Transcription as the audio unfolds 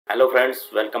Hello friends,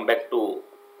 welcome back to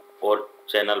our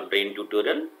channel Brain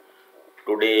Tutorial.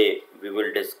 Today we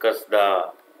will discuss the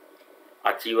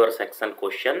Achiever section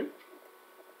question.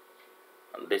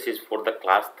 This is for the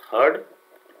class 3rd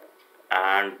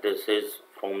and this is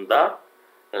from the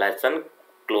lesson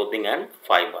Clothing and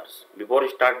Fibers. Before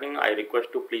starting, I request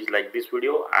to please like this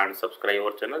video and subscribe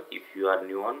our channel if you are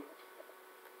new on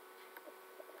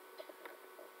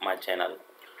my channel.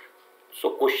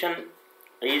 So question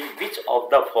is, which of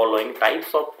the following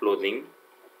types of clothing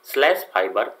 /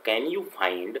 fiber can you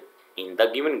find in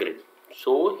the given grid?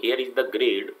 So here is the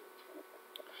grid.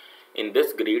 In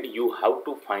this grid you have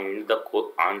to find the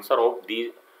answer of these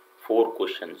 4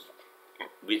 questions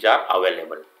which are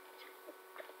available.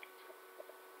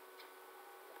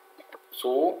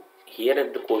 So here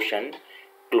is the question.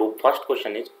 First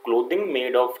question is, clothing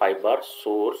made of fiber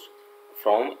sourced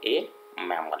from a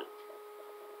mammal.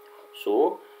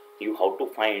 So you have to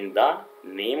find the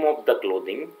name of the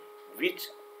clothing which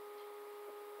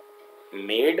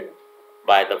made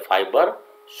by the fiber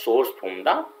sourced from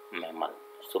the mammal.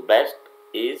 So best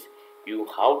is you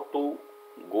have to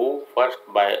go first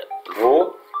by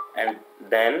row and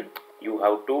then you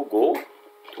have to go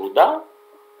through the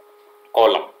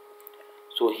column.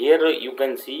 So here you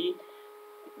can see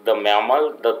the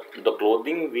mammal, the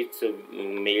clothing which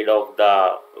made of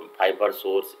the fiber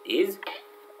source is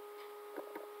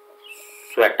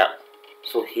sweater.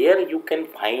 So here you can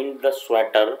find the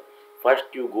sweater. First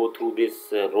you go through this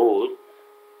row,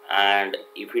 and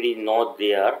if it is not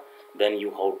there then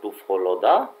you have to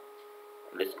follow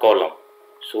this column.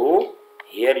 So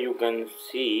here you can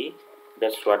see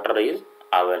the sweater is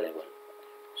available.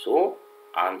 So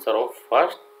answer of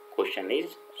first question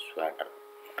is sweater.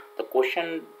 The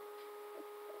question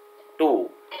 2,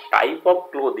 type of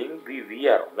clothing we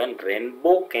wear when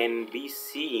rainbow can be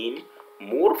seen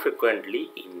more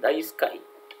frequently in the sky.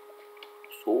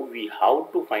 So we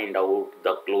have to find out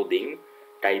the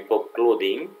type of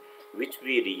clothing which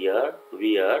we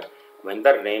wear when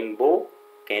the rainbow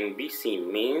can be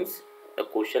seen. Means the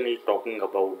question is talking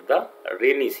about the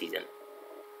rainy season.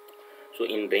 So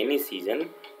in rainy season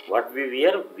what we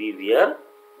wear? We wear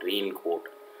raincoat.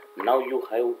 Now you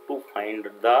have to find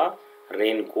the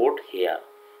raincoat here.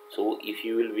 So if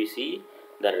you will see,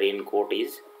 the raincoat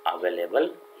is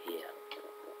available here.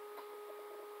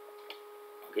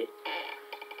 Okay.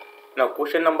 Now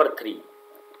question number 3,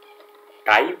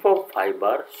 type of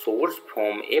fiber sourced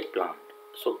from a plant.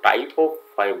 So type of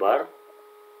fiber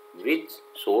which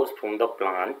sourced from the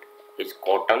plant is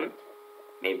cotton,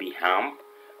 maybe hemp,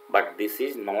 but this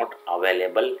is not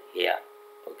available here.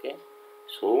 Okay.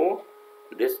 So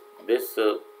this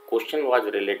question was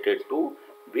related to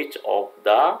which of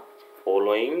the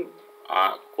following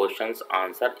questions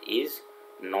answer is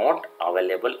not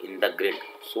available in the grid.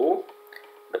 So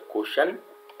the question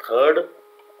 3rd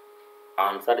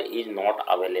answer is not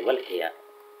available here.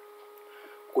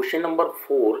 Question number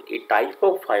 4, a type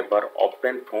of fiber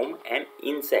obtained from an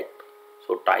insect.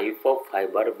 So type of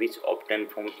fiber which obtained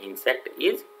from insect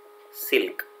is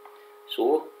silk.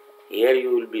 So here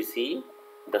you will be see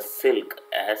the silk,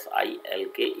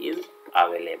 SILK, is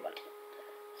available.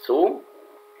 So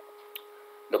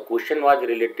the question was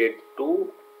related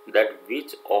to that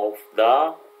which of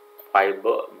the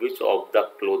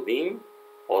clothing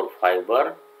or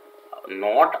fiber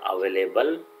not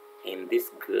available in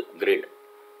this grid.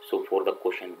 So for the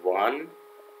question 1,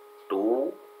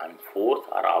 2 and 4th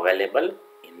are available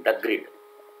in the grid.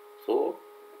 So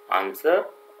answer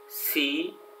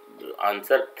C,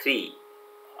 answer 3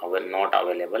 are not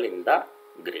available in the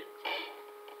grid.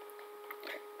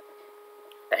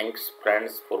 Thanks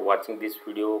friends for watching this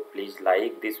video. Please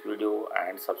like this video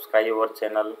and subscribe our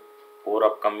channel for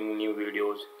upcoming new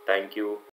videos. Thank you.